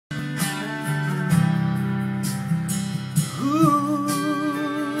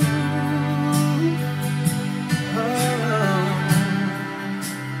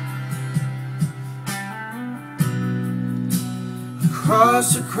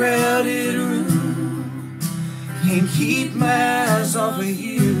across a crowded room, can't keep my eyes off of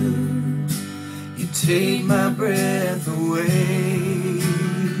you. You take my breath away.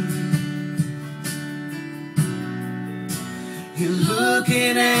 You're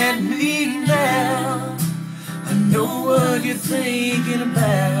looking at me now, I know what you're thinking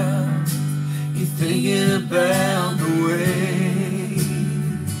about. You're thinking about the way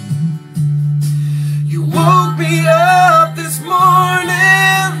you woke me up this morning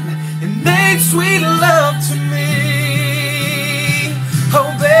and made sweet love to me.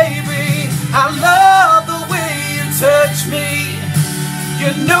 Oh baby, I love the way you touch me. You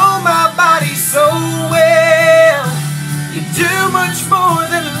know my body so well. You do much more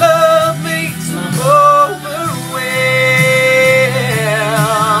than love me till I'm overwhelmed.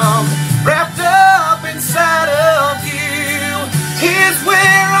 Wrapped up inside of you is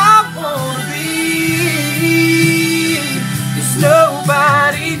where I wanna be. 'Cause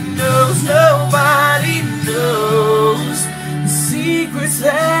nobody knows the secrets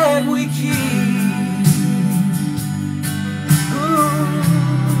that we keep. Ooh.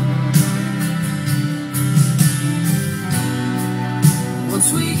 Once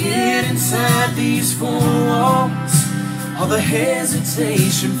we get inside these four walls, all the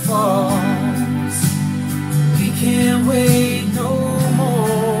hesitation falls. We can't wait no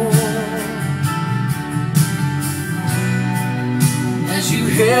more. As you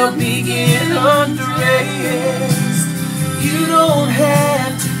help me get undressed, you don't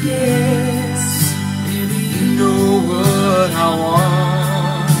have to guess. Baby, you know what I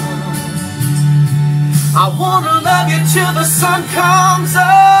want. I wanna love you till the sun comes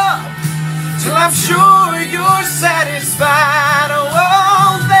up, till I'm sure you're satisfied.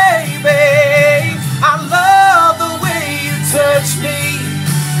 Oh, baby, I love the way you touch me.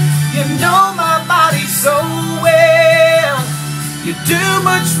 You know my body so well. You do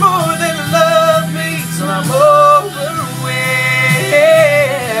much more than love me till I'm overwhelmed.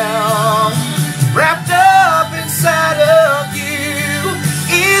 Wrapped up inside of you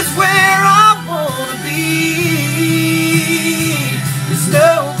is where I wanna be. There's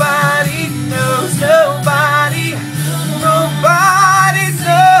no